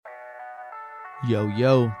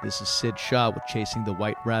Yo, this is Sid Shah with Chasing the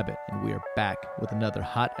White Rabbit, and we are back with another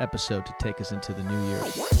hot episode to take us into the new year.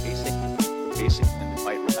 Chasing the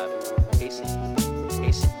White Rabbit. Chasing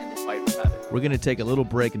the White Rabbit. We're going to take a little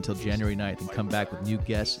break until January 9th and come back with new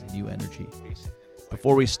guests and new energy.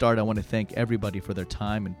 Before we start, I want to thank everybody for their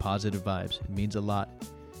time and positive vibes. It means a lot.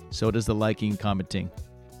 So does the liking and commenting.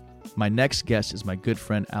 My next guest is my good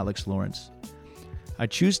friend Alex Lawrence. I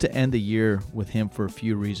choose to end the year with him for a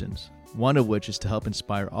few reasons. One of which is to help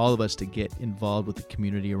inspire all of us to get involved with the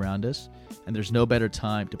community around us, and there's no better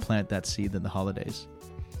time to plant that seed than the holidays.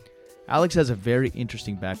 Alex has a very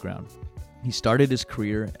interesting background. He started his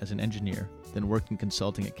career as an engineer, then worked in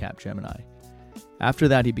consulting at Capgemini. After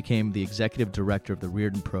that, he became the executive director of the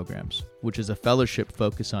Reardon Programs, which is a fellowship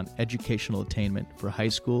focused on educational attainment for high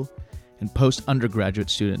school and post-undergraduate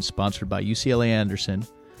students sponsored by UCLA Anderson,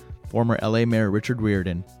 former LA Mayor Richard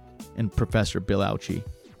Reardon, and Professor Bill Auchi.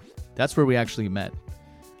 That's where we actually met.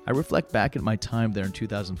 I reflect back at my time there in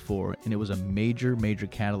 2004, and it was a major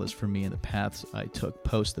catalyst for me in the paths I took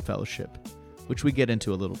post the fellowship, which we get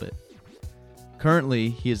into a little bit. Currently,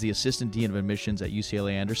 he is the Assistant Dean of Admissions at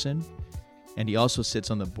UCLA Anderson, and he also sits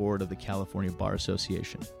on the board of the California Bar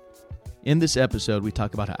Association. In this episode, we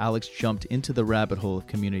talk about how Alex jumped into the rabbit hole of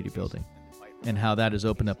community building, and how that has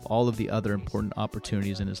opened up all of the other important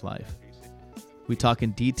opportunities in his life. We talk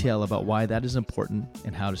in detail about why that is important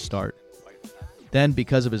and how to start. Then,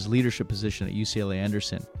 because of his leadership position at UCLA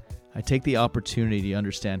Anderson, I take the opportunity to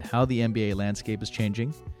understand how the MBA landscape is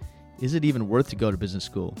changing, is it even worth to go to business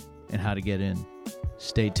school, and how to get in.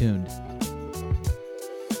 Stay tuned.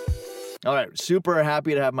 All right, super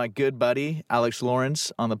happy to have my good buddy, Alex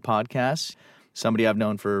Lawrence, on the podcast, somebody I've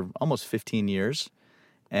known for almost 15 years,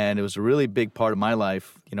 and it was a really big part of my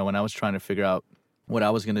life, when I was trying to figure out what I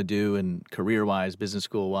was going to do and career-wise, business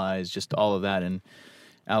school-wise, just all of that. And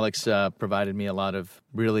Alex provided me a lot of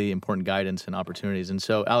really important guidance and opportunities. And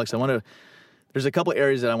so, Alex, there's a couple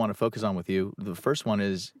areas that I want to focus on with you. The first one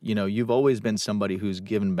is, you've always been somebody who's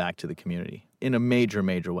given back to the community in a major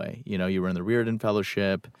way. You were in the Reardon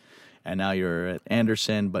Fellowship, and now you're at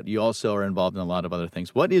Anderson, but you also are involved in a lot of other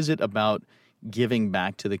things. What is it about giving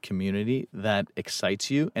back to the community that excites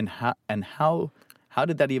you, and how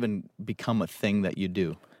did that even become a thing that you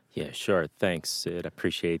do? Yeah, sure. Thanks, Sid. I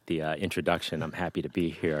appreciate the introduction. I'm happy to be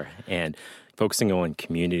here. And focusing on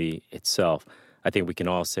community itself, I think we can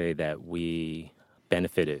all say that we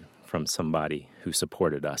benefited from somebody who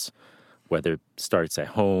supported us, whether it starts at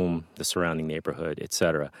home, the surrounding neighborhood,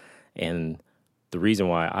 etc. And the reason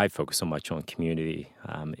why I focus so much on community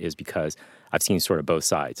is because I've seen sort of both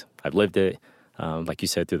sides. I've lived it, like you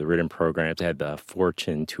said, through the Reardon programs. I had the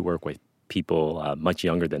fortune to work with people much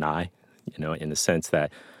younger than I, in the sense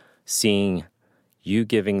that seeing you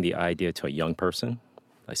giving the idea to a young person,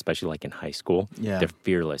 especially like in high school, They're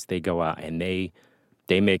fearless. They go out and they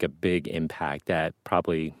make a big impact that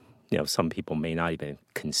probably, some people may not even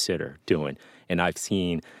consider doing. And I've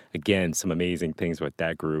seen, again, some amazing things with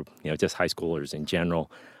that group, just high schoolers in general.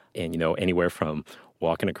 And, anywhere from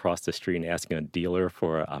walking across the street and asking a dealer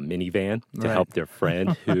for a minivan to help their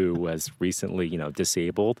friend who was recently,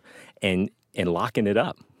 disabled and locking it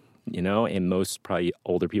up, and most probably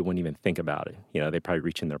older people wouldn't even think about it. They probably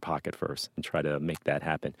reach in their pocket first and try to make that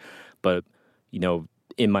happen. But,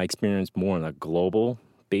 in my experience, more on a global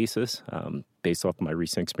basis, based off my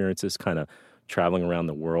recent experiences, kind of traveling around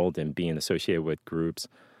the world and being associated with groups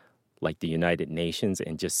like the United Nations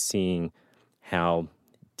and just seeing how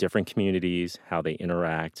different communities, how they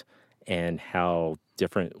interact, and how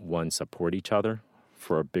different ones support each other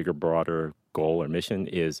for a bigger, broader goal or mission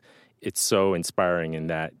it's so inspiring in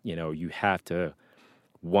that, you have to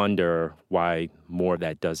wonder why more of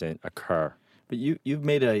that doesn't occur. But you've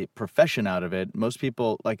made a profession out of it. Most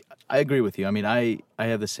people, I agree with you. I mean, I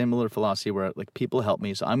have the similar philosophy where, people help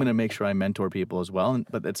me, so I'm going to make sure I mentor people as well.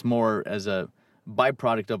 But it's more as a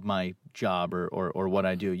byproduct of my job or what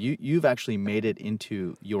I do. You've actually made it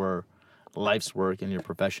into your life's work and your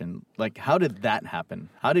profession. How did that happen?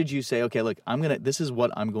 How did you say, okay, look, this is what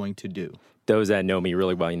I'm going to do? Those that know me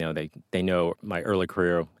really well, they know my early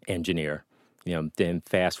career, engineer. Then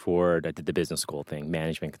fast forward, I did the business school thing,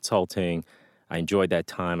 management consulting. I enjoyed that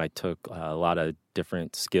time. I took a lot of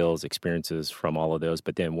different skills, experiences from all of those.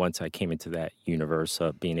 But then once I came into that universe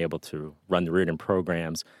of being able to run the Reardon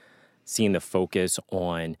programs, seeing the focus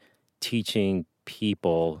on teaching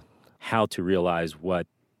people how to realize what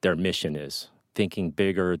their mission is, thinking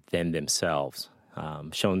bigger than themselves,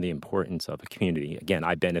 showing the importance of a community. Again,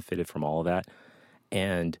 I benefited from all of that.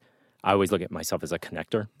 And I always look at myself as a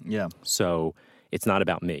connector. Yeah. So it's not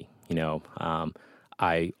about me.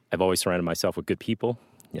 I've always surrounded myself with good people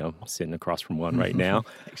sitting across from one right now.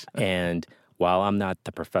 And while I'm not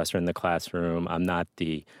the professor in the classroom, I'm not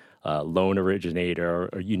the loan originator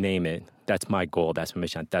or you name it, that's my goal. That's my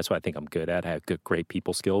mission. That's what I think I'm good at. I have great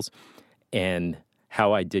people skills. And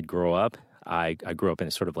how I did grow up, I grew up in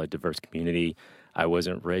a sort of like diverse community. I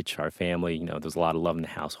wasn't rich. Our family, there's a lot of love in the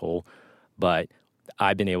household. But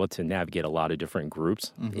I've been able to navigate a lot of different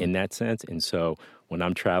groups in that sense. And so when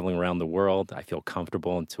I'm traveling around the world, I feel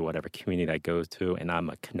comfortable into whatever community I go to, and I'm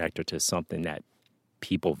a connector to something that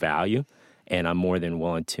people value. And I'm more than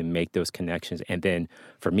willing to make those connections. And then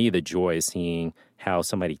for me, the joy is seeing how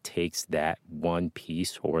somebody takes that one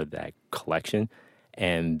piece or that collection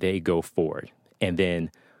and they go forward. And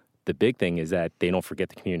then the big thing is that they don't forget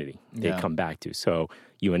the community they come back to. So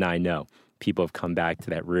you and I know people have come back to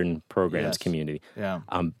that written programs community. Yeah.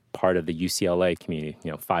 I'm part of the UCLA community,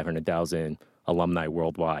 500,000 alumni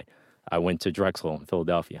worldwide. I went to Drexel in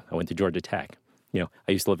Philadelphia. I went to Georgia Tech. I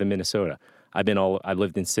used to live in Minnesota. I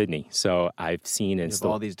lived in Sydney, so I've seen and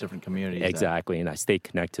all these different communities. Exactly, and I stay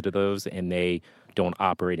connected to those, and they don't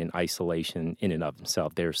operate in isolation in and of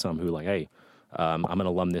themselves. There's some who are like, hey, I'm an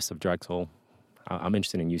alumnus of Drexel. I'm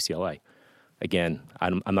interested in UCLA. Again,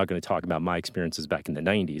 I'm not going to talk about my experiences back in the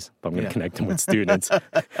 90s, but I'm going to connect them with students. I'm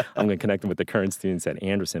going to connect them with the current students at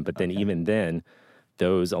Anderson. But then even then,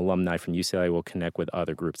 those alumni from UCLA will connect with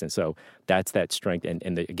other groups. And so that's that strength. And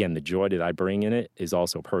again, the joy that I bring in it is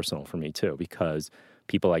also personal for me too, because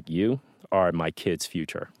people like you are my kids'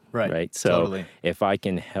 future. Right? So if I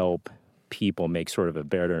can help people make sort of a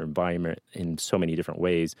better environment in so many different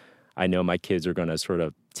ways, I know my kids are going to sort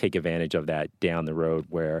of take advantage of that down the road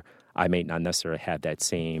where I may not necessarily have that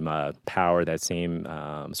same power, that same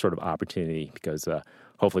sort of opportunity, because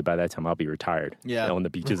hopefully by that time I'll be retired on the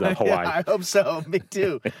beaches of Hawaii. I hope so. Me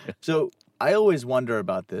too. So I always wonder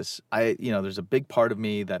about this. There's a big part of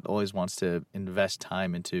me that always wants to invest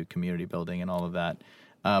time into community building and all of that.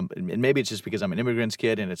 And maybe it's just because I'm an immigrant's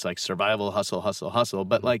kid and it's like survival, hustle, hustle, hustle.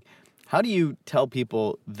 But like, how do you tell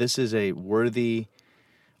people this is a worthy,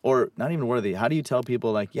 or not even worthy, how do you tell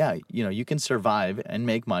people like, you can survive and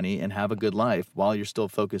make money and have a good life while you're still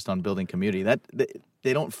focused on building community? That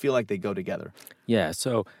they don't feel like they go together. Yeah,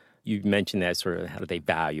 so you mentioned that sort of how do they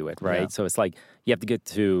value it, right? Yeah. So it's like you have to get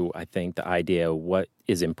to, I think, the idea of what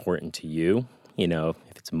is important to you.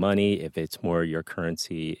 If it's money, if it's more your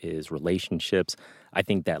currency is relationships. I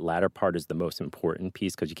think that latter part is the most important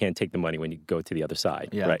piece because you can't take the money when you go to the other side,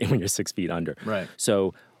 right? When you're 6 feet under. Right.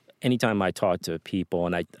 So anytime I talk to people,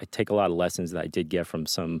 and I take a lot of lessons that I did get from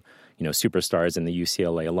some, superstars in the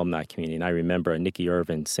UCLA alumni community. And I remember Nikki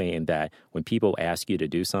Irvin saying that when people ask you to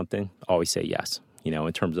do something, always say yes,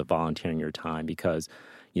 in terms of volunteering your time, because,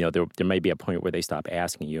 there may be a point where they stop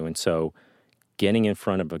asking you. And so getting in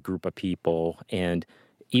front of a group of people and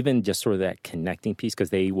even just sort of that connecting piece, because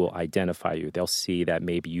they will identify you. They'll see that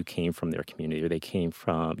maybe you came from their community or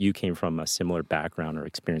you came from a similar background or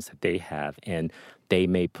experience that they have. And they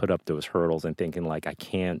may put up those hurdles and thinking like, I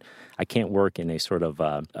can't work in a sort of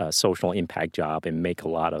a social impact job and make a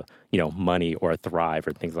lot of, money or thrive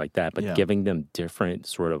or things like that. But giving them different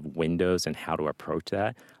sort of windows and how to approach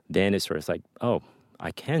that, then it's sort of like, oh,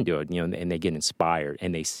 I can do it, and they get inspired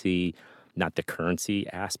and they see not the currency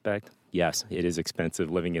aspect. Yes, it is expensive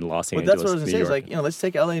living in Los Angeles. That's what I was going to say. New It's York. like, let's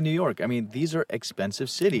take LA and New York. I mean, these are expensive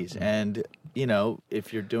cities. And,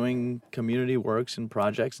 if you're doing community works and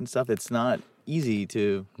projects and stuff, it's not easy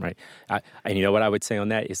to... Right. And you know what I would say on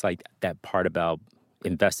that is like that part about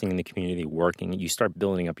investing in the community, working, you start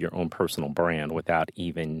building up your own personal brand without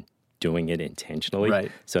even doing it intentionally.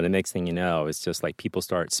 Right. So the next thing you know, it's just like people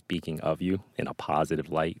start speaking of you in a positive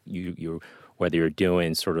light. You whether you're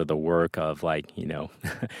doing sort of the work of like,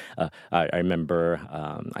 I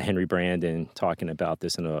remember Henry Brandon talking about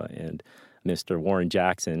this and Mr. Warren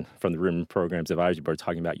Jackson from the Ribbon Programs Advisory Board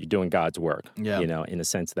talking about you're doing God's work, in the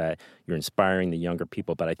sense that you're inspiring the younger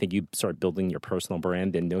people. But I think you start building your personal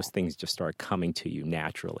brand, and those things just start coming to you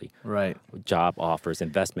naturally. Right. Job offers,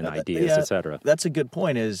 investment ideas, et cetera. That's a good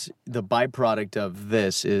point, is the byproduct of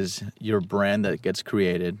this is your brand that gets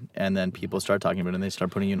created, and then people start talking about it, and they start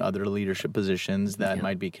putting you in other leadership positions that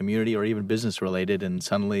might be community or even business related, and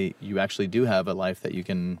suddenly you actually do have a life that you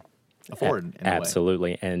can afford.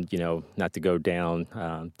 Absolutely. And, not to go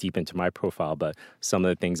down deep into my profile, but some of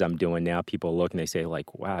the things I'm doing now, people look and they say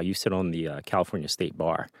like, wow, you sit on the California State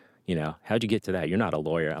Bar. How'd you get to that? You're not a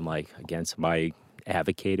lawyer. I'm like, again, somebody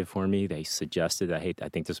advocated for me. They suggested, I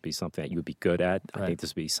think this would be something that you would be good at. Right. I think this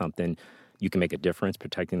would be something you can make a difference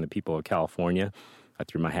protecting the people of California. I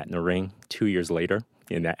threw my hat in the ring. 2 years later,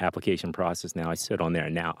 in that application process, now I sit on there,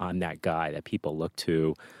 and now I'm that guy that people look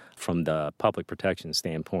to from the public protection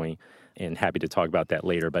standpoint and happy to talk about that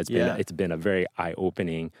later. But it's been a very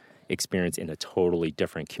eye-opening experience in a totally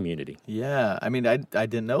different community. Yeah, I mean, I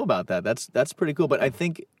didn't know about that. That's pretty cool. But I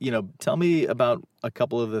think, tell me about a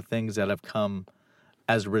couple of the things that have come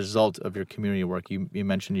as a result of your community work. You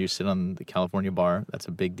mentioned you sit on the California bar. That's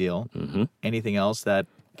a big deal. Mm-hmm. Anything else that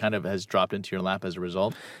kind of has dropped into your lap as a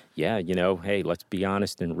result? Yeah, hey, let's be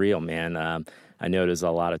honest and real, man. I notice a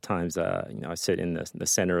lot of times, I sit in the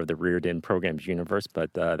center of the Reardon Programs universe,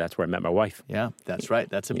 but that's where I met my wife. Yeah, that's right.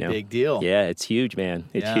 That's a big deal. Yeah, it's huge, man.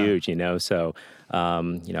 It's huge, So,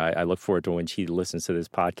 I look forward to when she listens to this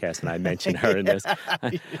podcast and I mention her in this.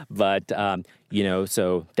 But,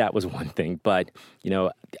 so that was one thing. But,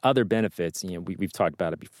 other benefits, we've talked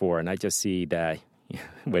about it before, and I just see that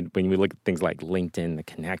when we look at things like LinkedIn, the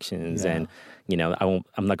connections, and I'm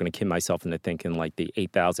not going to kid myself into thinking like the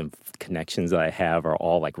 8,000 connections that I have are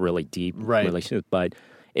all like really deep relationships, but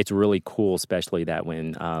it's really cool, especially that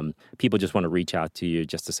when people just want to reach out to you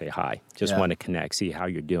just to say hi, just want to connect, see how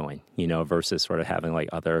you're doing, versus sort of having like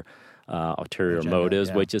other ulterior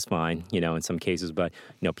motives, which is fine, in some cases, but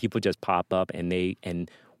people just pop up and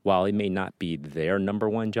while it may not be their number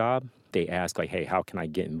one job, they ask like, hey, how can I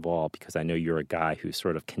get involved? Because I know you're a guy who's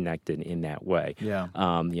sort of connected in that way. Yeah.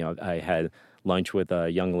 I had lunch with a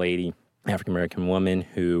young lady, African-American woman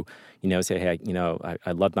who, said, hey,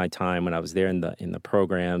 I loved my time when I was there in the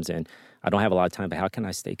programs and I don't have a lot of time, but how can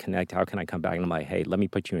I stay connected? How can I come back? And I'm like, hey, let me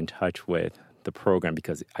put you in touch with the program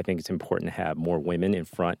because I think it's important to have more women in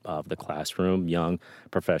front of the classroom, young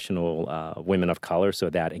professional women of color, so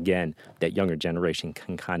that, again, that younger generation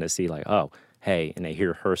can kind of see like, oh, hey, and they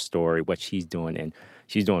hear her story, what she's doing, and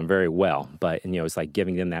she's doing very well. But, it's like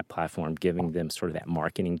giving them that platform, giving them sort of that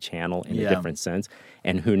marketing channel in a different sense.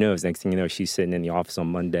 And who knows, next thing you know, she's sitting in the office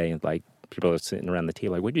on Monday and like, people are sitting around the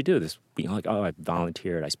table like, what'd you do this week? Like, oh, I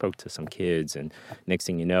volunteered. I spoke to some kids. And next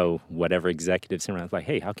thing you know, whatever executives around like,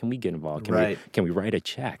 hey, how can we get involved? Can we write a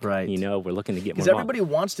check? Right. We're looking to get more Because everybody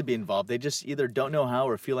wants to be involved. They just either don't know how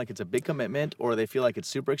or feel like it's a big commitment or they feel like it's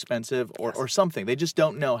super expensive or something. They just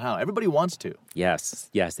don't know how. Everybody wants to. Yes.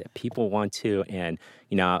 People want to. And,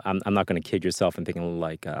 I'm not going to kid yourself and thinking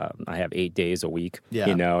like I have 8 days a week,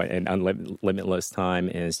 and limitless time.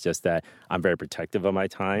 And it's just that I'm very protective of my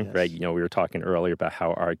time, right? We were talking earlier about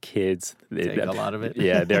how our kids take a lot of it.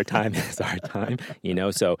 Yeah, their time is our time,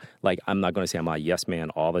 So like, I'm not going to say I'm a yes man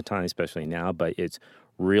all the time, especially now, but it's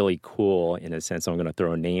really cool in a sense. I'm going to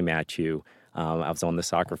throw a name at you. I was on the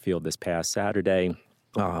soccer field this past Saturday.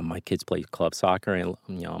 My kids play club soccer, and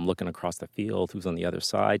I'm looking across the field. Who's on the other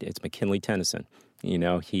side? It's McKinley Tennyson.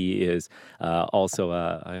 He is also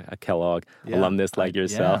a Kellogg alumnus like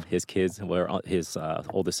yourself. His kids his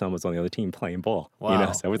oldest son was on the other team playing ball.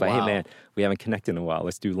 Wow. So I was like, hey man, we haven't connected in a while.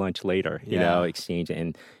 Let's do lunch later. Exchange,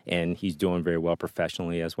 and he's doing very well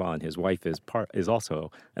professionally as well. And his wife is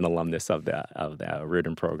also an alumnus of the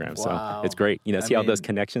Reardon program. Wow. So it's great. See all those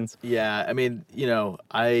connections. Yeah, I mean,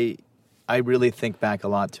 I really think back a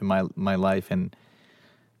lot to my life, and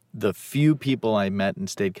the few people I met and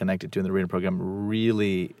stayed connected to in the Reardon program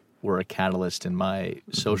really were a catalyst in my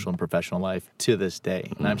social and professional life to this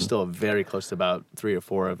day. And I'm still very close to about 3 or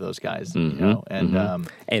 4 of those guys, and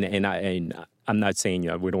I'm not saying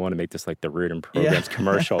we don't want to make this like the Reardon programs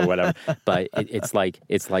commercial or whatever, but it's like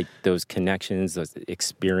those connections, those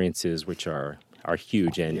experiences, which are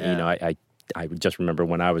huge. And I just remember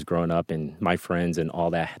when I was growing up and my friends and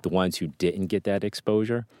all that, the ones who didn't get that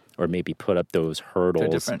exposure or maybe put up those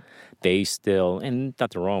hurdles, they still, and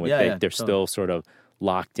nothing wrong with it, they're still sort of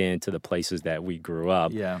locked into the places that we grew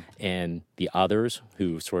up. Yeah. And the others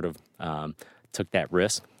who sort of took that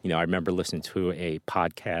risk, I remember listening to a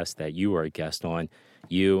podcast that you were a guest on,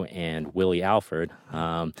 you and Willie Alford,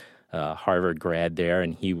 Harvard grad there,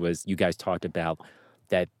 and you guys talked about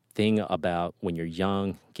that thing about when you're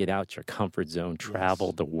young, get out your comfort zone,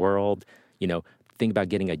 travel the world, think about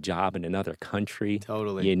getting a job in another country.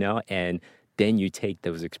 Totally. And then you take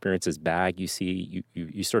those experiences back. You see,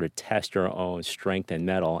 you sort of test your own strength and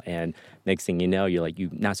mettle. And next thing you know, you're like,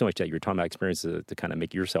 not so much that you're talking about experiences to kind of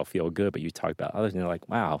make yourself feel good, but you talk about others and you're like,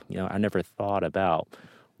 wow, I never thought about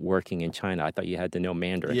working in China. I thought you had to know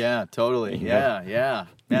Mandarin. Yeah, totally. Yeah.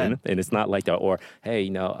 And it's not like that. Or, hey,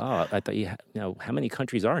 I thought how many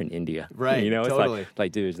countries are in India? Right, It's totally.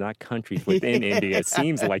 like, dude, there's not countries within India. It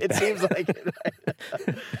seems like that. It seems like it,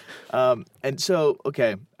 right? And so,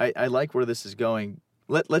 okay, I like where this is going.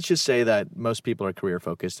 Let's just say that most people are career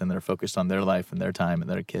focused and they're focused on their life and their time and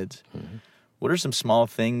their kids. Mm-hmm. What are some small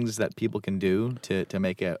things that people can do to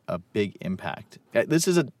make a big impact? This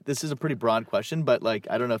is a pretty broad question, but like,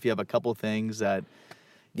 I don't know if you have a couple things that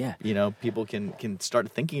Yeah. You know, people can start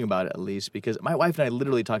thinking about it at least, because my wife and I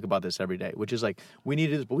literally talk about this every day, which is like, we need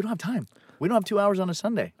to do this, but we don't have time. We don't have 2 hours on a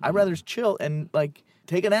Sunday. I'd rather just chill and like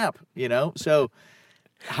take a nap, you know? So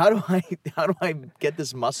how do I get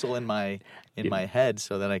this muscle in my head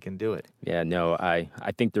so that I can do it? Yeah, no, I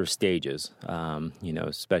think there's stages, you know,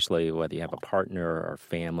 especially whether you have a partner or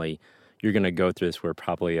family. You're going to go through this where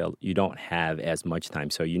probably you don't have as much time,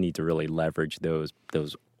 so you need to really leverage those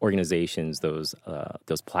organizations, those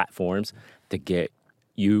platforms to get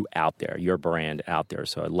you out there, your brand out there.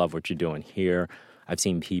 So I love what you're doing here. I've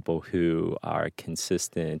seen people who are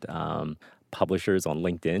consistent publishers on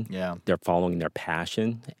LinkedIn. Yeah. They're following their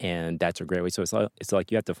passion, and that's a great way. So it's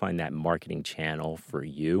like you have to find that marketing channel for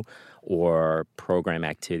you or program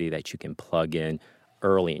activity that you can plug in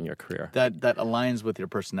early in your career. That aligns with your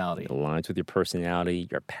personality. It aligns with your personality,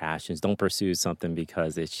 your passions. Don't pursue something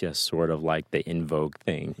because it's just sort of like the in vogue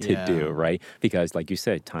thing to do, right? Because like you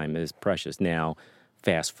said, time is precious. Now,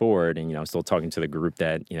 fast forward, and, you know, I'm still talking to the group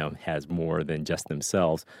that, you know, has more than just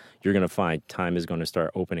themselves. You're going to find time is going to start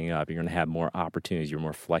opening up. You're going to have more opportunities. You're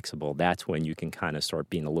more flexible. That's when you can kind of start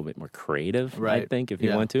being a little bit more creative, right. I think, if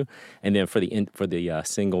you want to. And then for the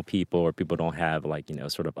single people or people who don't have, like, you know,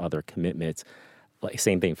 sort of other commitments, like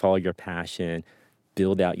same thing, follow your passion,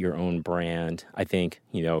 build out your own brand. I think,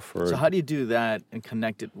 you know, So how do you do that and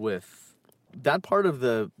connect it with that part of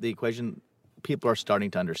the equation people are starting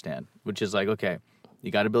to understand, which is like, okay,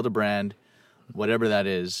 you got to build a brand, whatever that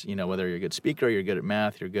is, you know, whether you're a good speaker, you're good at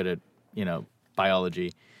math, you're good at, you know,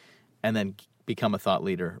 biology, and then become a thought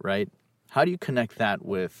leader, right? How do you connect that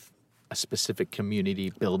with a specific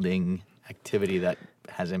community building activity that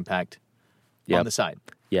has impact on the side?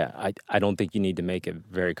 Yeah, I don't think you need to make it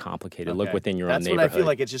very complicated. Okay. Look within your own neighborhood. That's what I feel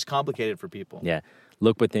like. It's just complicated for people. Yeah.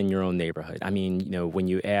 Look within your own neighborhood. I mean, you know, when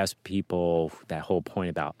you ask people that whole point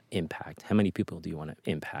about impact, how many people do you want to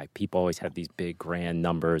impact? People always have these big grand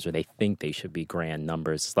numbers, or they think they should be grand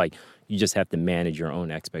numbers. It's like you just have to manage your own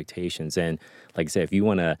expectations. And like I said, if you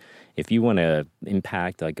want to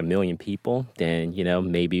impact like 1 million people, then, you know,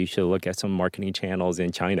 maybe you should look at some marketing channels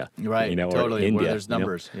in China, right? You know, totally, or India. Where there's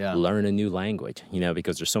numbers. You know, learn a new language, you know,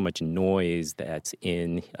 because there's so much noise that's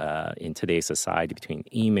in today's society between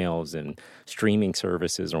emails and streaming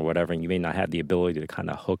services or whatever, and you may not have the ability to kind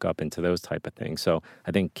of hook up into those type of things. So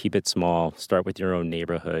I think keep it small, start with your own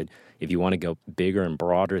neighborhood. If you want to go bigger and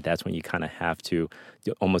broader, that's when you kind of have to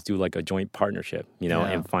almost do like a joint partnership, you know,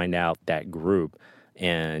 and find out that group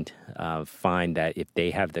and find that if they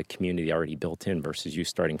have the community already built in versus you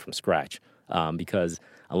starting from scratch. Because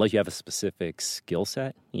unless you have a specific skill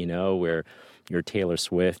set, you know, where you're Taylor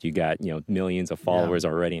Swift, you got, you know, millions of followers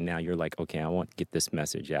already, and now you're like, okay, I want to get this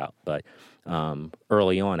message out. But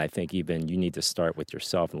early on, I think even you need to start with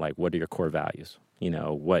yourself and like, what are your core values? You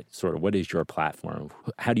know, what is your platform?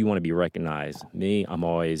 How do you want to be recognized? Me, I'm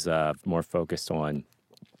always more focused on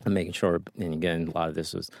making sure, and again, a lot of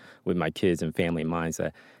this was with my kids and family minds,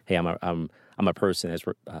 that, hey, I'm a person that's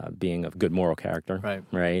being of good moral character,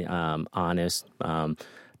 right? Honest,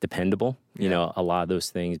 dependable, you know, a lot of those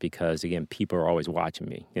things, because again, people are always watching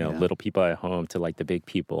me, you know, little people at home to like the big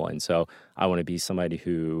people. And so I want to be somebody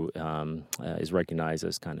who is recognized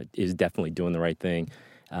as is definitely doing the right thing,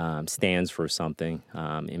 stands for something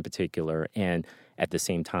in particular, and at the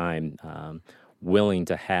same time, willing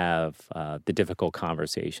to have the difficult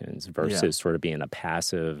conversations versus sort of being a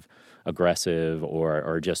passive aggressive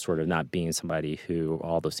or just sort of not being somebody who,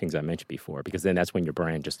 all those things I mentioned before, because then that's when your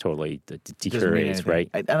brand just totally deteriorates, right?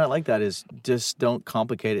 And I like that is just don't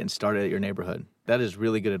complicate it and start it at your neighborhood. That is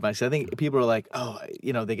really good advice. I think people are like, oh,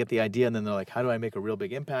 you know, they get the idea and then they're like, how do I make a real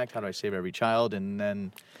big impact? How do I save every child? And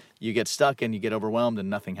then you get stuck and you get overwhelmed and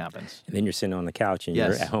nothing happens. And then you're sitting on the couch and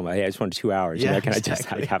you're at home. Hey, I just wanted 2 hours. Yeah, you know, can I just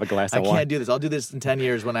have a glass of wine? I can't do this. I'll do this in 10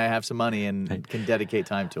 years when I have some money and can dedicate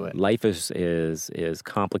time to it. Life is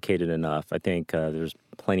complicated enough. I think there's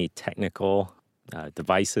plenty technical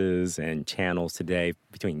devices and channels today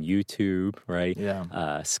between YouTube, right? Yeah.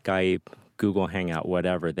 Skype, Google Hangout,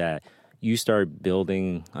 whatever, that you start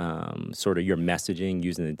building sort of your messaging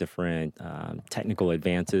using the different technical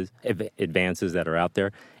advances that are out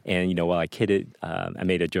there. And, you know, while I kidded, I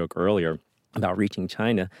made a joke earlier about reaching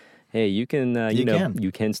China. Hey, you can,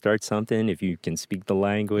 you can start something if you can speak the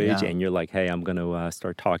language and you're like, hey, I'm going to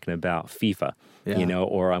start talking about FIFA, you know,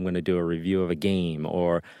 or I'm going to do a review of a game,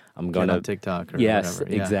 or I'm going to TikTok or whatever.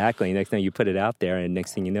 Yeah. Exactly. Next thing you put it out there, and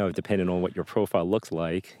next thing you know, depending on what your profile looks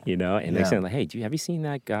like, you know, and next thing like, hey, have you seen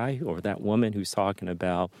that guy or that woman who's talking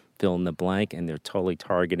about fill in the blank, and they're totally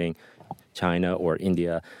targeting China or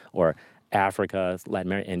India or Africa, Latin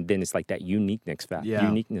America, and then it's like that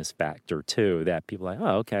uniqueness factor too, that people are like,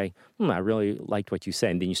 oh, okay, I really liked what you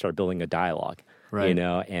said, and then you start building a dialogue, Right.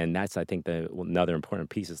 and that's, I think, another important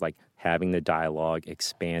piece is like having the dialogue,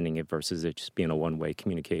 expanding it versus it just being a one-way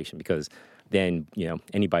communication, because then,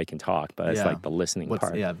 anybody can talk, but it's like the listening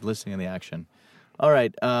part. Yeah, listening and the action. All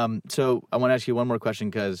right, so I want to ask you one more question,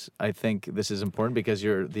 because I think this is important, because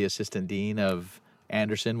you're the assistant dean of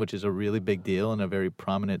Anderson, which is a really big deal and a very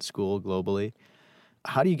prominent school globally.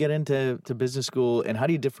 How do you get into business school, and how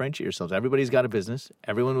do you differentiate yourselves? Everybody's got a business.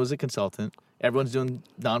 Everyone was a consultant. Everyone's doing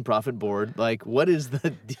nonprofit board. Like, what is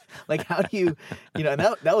how do you, and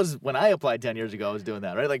that was when I applied 10 years ago, I was doing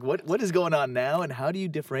that, right? Like, what is going on now, and how do you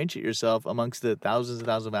differentiate yourself amongst the thousands and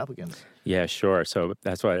thousands of applicants? Yeah, sure. So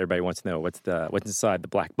that's what everybody wants to know. What's inside the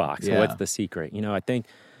black box? Yeah. What's the secret? I think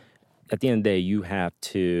at the end of the day, you have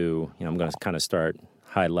to, I'm going to kind of start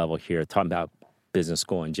high level here, talking about business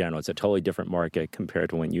school in general. It's a totally different market compared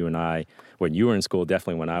to when you were in school,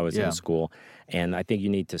 definitely when I was in school. And I think you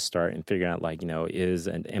need to start and figure out, is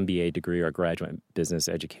an MBA degree or a graduate business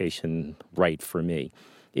education right for me?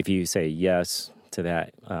 If you say yes to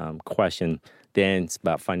that question, then it's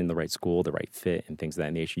about finding the right school, the right fit, and things of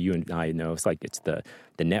that nature. You and I know it's the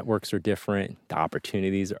networks are different, the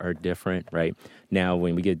opportunities are different, right? Now,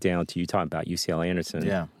 when we get down to you talking about UCLA Anderson,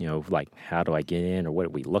 how do I get in, or what are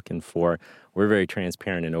we looking for? We're very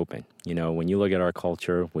transparent and open. When you look at our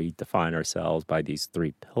culture, we define ourselves by these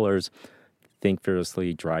 3 pillars: think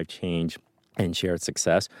fearlessly, drive change, and shared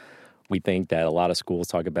success. We think that a lot of schools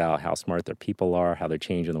talk about how smart their people are, how they're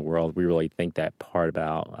changing the world. We really think that part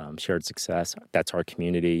about shared success, that's our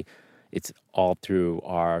community. It's all through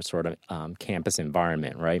our sort of campus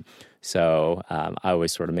environment, right? So I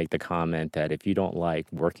always sort of make the comment that if you don't like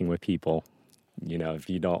working with people, if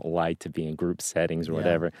you don't like to be in group settings or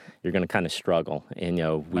whatever, you're going to kind of struggle. And,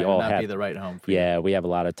 we all not have... be the right home for you. Yeah, we have a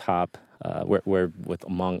lot of top... we're with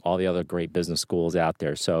among all the other great business schools out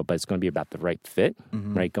there. So, but it's going to be about the right fit,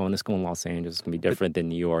 right? Going to school in Los Angeles is going to be different than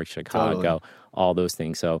New York, Chicago, all those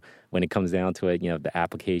things. So when it comes down to it, the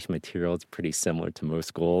application material is pretty similar to most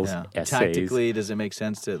schools. Yeah. Essays. Tactically, does it make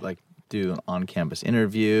sense to do an on-campus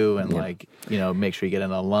interview and make sure you get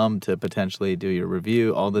an alum to potentially do your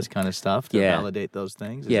review, all this kind of stuff to validate those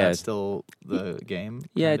things? Is that still the game?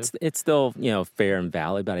 Yeah, it's still, fair and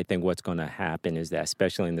valid, but I think what's going to happen is that,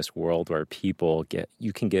 especially in this world where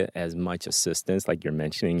you can get as much assistance, like you're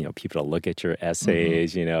mentioning, people to look at your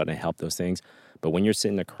essays, and help those things. But when you're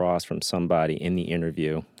sitting across from somebody in the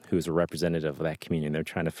interview who's a representative of that community, and they're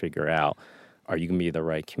trying to figure out, are you going to be the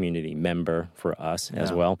right community member for us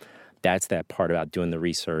as well? That's that part about doing the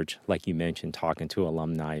research, like you mentioned, talking to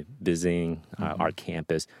alumni, visiting our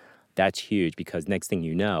campus. That's huge, because next thing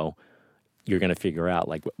you know, you're going to figure out,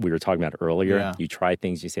 like we were talking about earlier, you try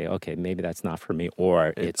things, you say, okay, maybe that's not for me,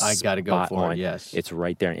 or I got to go for it, yes. It's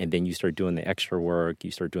right there. And then you start doing the extra work, you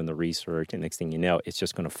start doing the research, and next thing you know, it's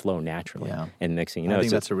just going to flow naturally. Yeah. And next thing you know, I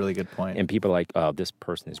think that's a really good point. And people are like, oh, this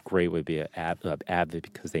person is great, would be an avid,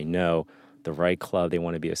 because they know the right club they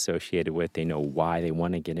want to be associated with. They know why they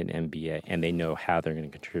want to get an MBA, and they know how they're going to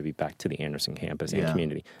contribute back to the Anderson campus and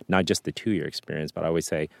community. Not just the 2-year experience, but I always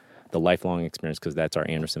say the lifelong experience, because that's our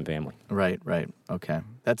Anderson family. Right. Okay.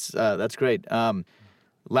 That's great.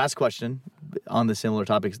 Last question on the similar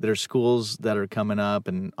topics. There are schools that are coming up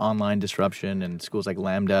and online disruption, and schools like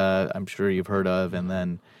Lambda, I'm sure you've heard of. And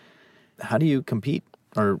then how do you compete?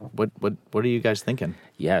 Or what are you guys thinking?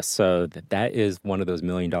 Yes, so that is one of those $1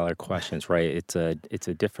 million questions, right? It's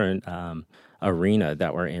a different arena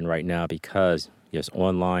that we're in right now, because there's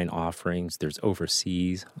online offerings, there's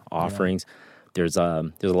overseas offerings. There's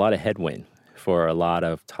a lot of headwind for a lot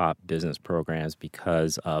of top business programs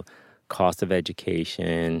because of cost of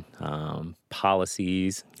education,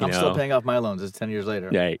 policies. I'm still paying off my loans. It's 10 years later.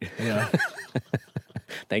 Right. Yeah.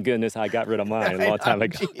 Thank goodness I got rid of mine a long time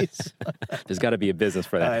ago. There's got to be a business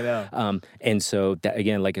for that. I know. And so, that,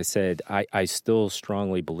 again, like I said, I still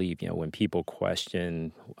strongly believe, when people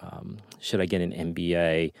question, should I get an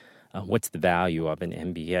MBA? What's the value of an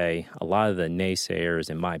MBA? A lot of the naysayers,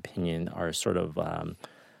 in my opinion, are sort of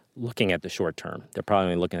looking at the short term. They're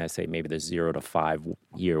probably looking at, say, maybe the 0 to 5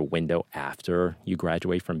 year window after you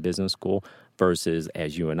graduate from business school, versus,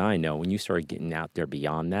 as you and I know, when you start getting out there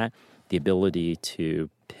beyond that, the ability to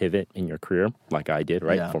pivot in your career, like I did,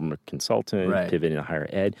 right? Yeah. From a consultant, pivot into higher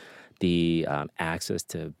ed, the access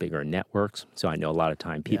to bigger networks. So I know a lot of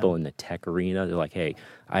time people in the tech arena, they're like, hey,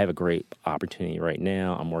 I have a great opportunity right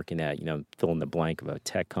now. I'm working at, fill in the blank of a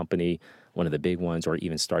tech company, one of the big ones, or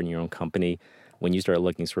even starting your own company. when you start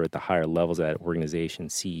looking sort of at the higher levels of that organization,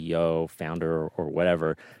 CEO, founder, or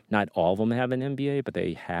whatever, not all of them have an MBA, but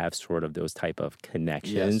they have sort of those type of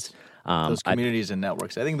connections. Yes. Those communities and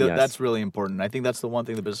networks. I think that's really important. I think that's the one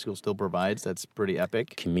thing the business school still provides that's pretty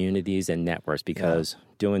epic. Communities and networks, because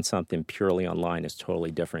doing something purely online is totally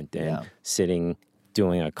different than sitting,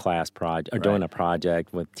 doing a class project or doing a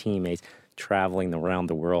project with teammates, traveling around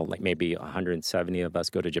the world. Like maybe 170 of us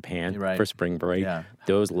go to Japan for spring break. Yeah.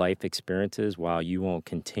 Those life experiences, while you won't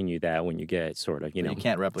continue that when you get sort of, you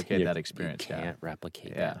can't replicate that experience. You can't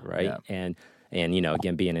replicate that, right? Yeah. And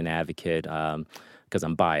again, being an advocate, because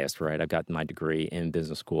I'm biased, right? I've got my degree in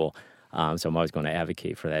business school. So I'm always going to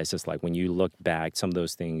advocate for that. It's just like when you look back, some of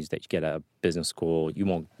those things that you get out of business school,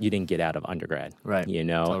 you didn't get out of undergrad, right?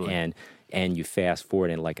 Totally. And you fast forward,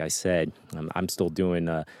 and like I said, I'm still doing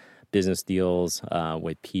business deals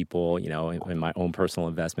with people, in my own personal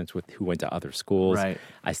investments with who went to other schools. Right.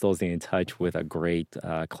 I still stay in touch with a great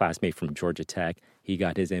classmate from Georgia Tech. He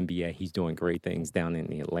got his MBA. He's doing great things down in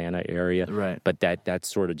the Atlanta area. Right. But that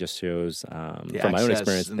sort of just shows, from my own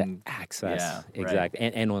experience, the access. Yeah, exactly.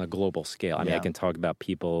 Right. And on a global scale. I mean, I can talk about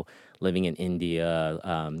people living in India,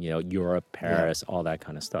 Europe, Paris, all that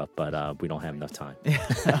kind of stuff. But we don't have enough time.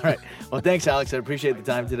 All right. Well, thanks, Alex. I appreciate the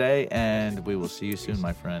time today, and we will see you soon,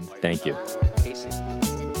 my friend. Thank you.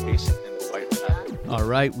 All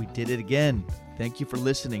right, we did it again. Thank you for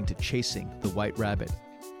listening to Chasing the White Rabbit.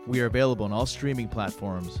 We are available on all streaming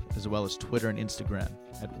platforms, as well as Twitter and Instagram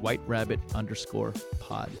at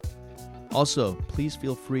whiterabbit_pod. Also, please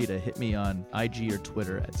feel free to hit me on IG or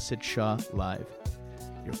Twitter at SidShawLive.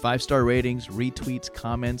 Your 5-star ratings, retweets,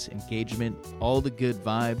 comments, engagement, all the good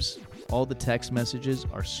vibes, all the text messages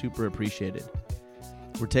are super appreciated.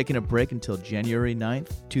 We're taking a break until January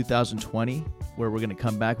 9th, 2020, where we're going to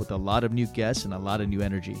come back with a lot of new guests and a lot of new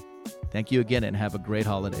energy. Thank you again and have a great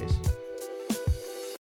holidays.